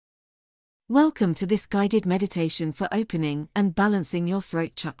Welcome to this guided meditation for opening and balancing your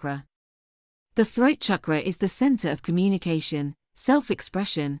throat chakra. The throat chakra is the center of communication,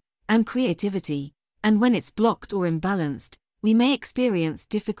 self-expression, and creativity, and when it's blocked or imbalanced, we may experience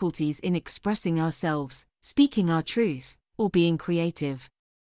difficulties in expressing ourselves, speaking our truth, or being creative.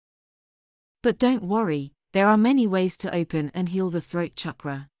 But don't worry, there are many ways to open and heal the throat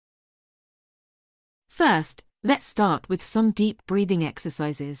chakra. First, let's start with some deep breathing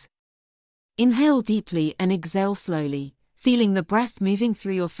exercises. Inhale deeply and exhale slowly, feeling the breath moving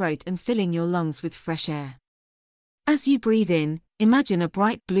through your throat and filling your lungs with fresh air. As you breathe in, imagine a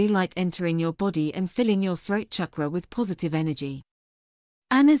bright blue light entering your body and filling your throat chakra with positive energy.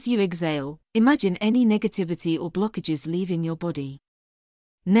 And as you exhale, imagine any negativity or blockages leaving your body.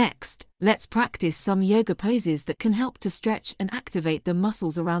 Next, let's practice some yoga poses that can help to stretch and activate the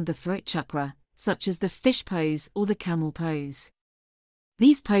muscles around the throat chakra, such as the fish pose or the camel pose.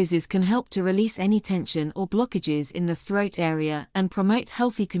 These poses can help to release any tension or blockages in the throat area and promote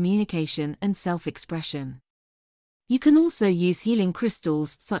healthy communication and self-expression. You can also use healing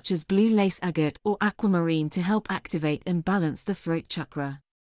crystals such as blue lace agate or aquamarine to help activate and balance the throat chakra.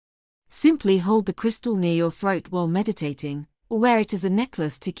 Simply hold the crystal near your throat while meditating, or wear it as a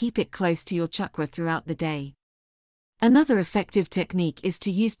necklace to keep it close to your chakra throughout the day. Another effective technique is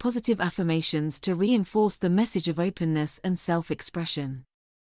to use positive affirmations to reinforce the message of openness and self-expression.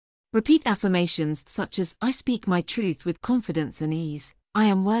 Repeat affirmations such as, "I speak my truth with confidence and ease," "I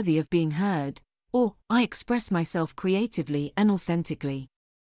am worthy of being heard," or "I express myself creatively and authentically."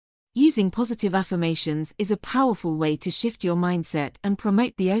 Using positive affirmations is a powerful way to shift your mindset and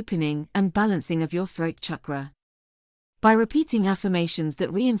promote the opening and balancing of your throat chakra. By repeating affirmations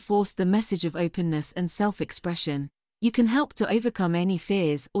that reinforce the message of openness and self-expression, you can help to overcome any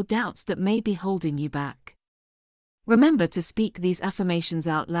fears or doubts that may be holding you back. Remember to speak these affirmations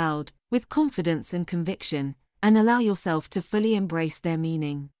out loud, with confidence and conviction, and allow yourself to fully embrace their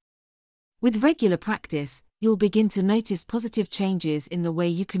meaning. With regular practice, you'll begin to notice positive changes in the way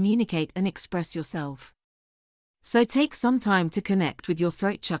you communicate and express yourself. So take some time to connect with your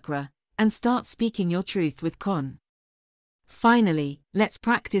throat chakra, and start speaking your truth with con. Finally, let's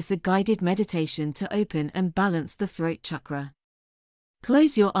practice a guided meditation to open and balance the throat chakra.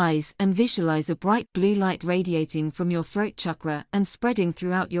 Close your eyes and visualize a bright blue light radiating from your throat chakra and spreading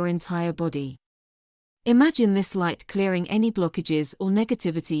throughout your entire body. Imagine this light clearing any blockages or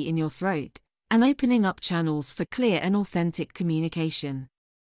negativity in your throat, and opening up channels for clear and authentic communication.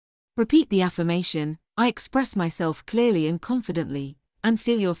 Repeat the affirmation, "I express myself clearly and confidently," and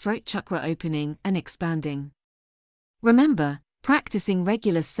feel your throat chakra opening and expanding. Remember, practicing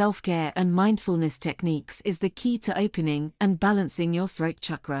regular self-care and mindfulness techniques is the key to opening and balancing your throat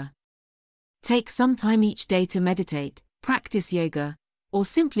chakra. Take some time each day to meditate, practice yoga, or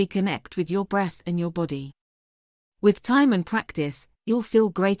simply connect with your breath and your body. With time and practice, you'll feel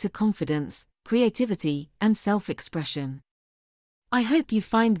greater confidence, creativity, and self-expression. I hope you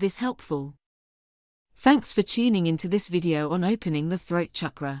find this helpful. Thanks for tuning into this video on opening the throat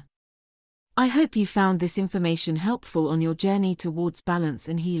chakra. I hope you found this information helpful on your journey towards balance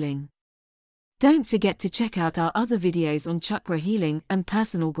and healing. Don't forget to check out our other videos on chakra healing and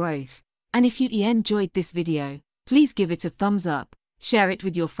personal growth, and if you enjoyed this video, please give it a thumbs up, share it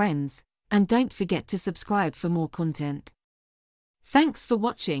with your friends, and don't forget to subscribe for more content. Thanks for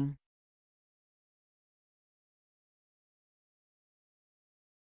watching.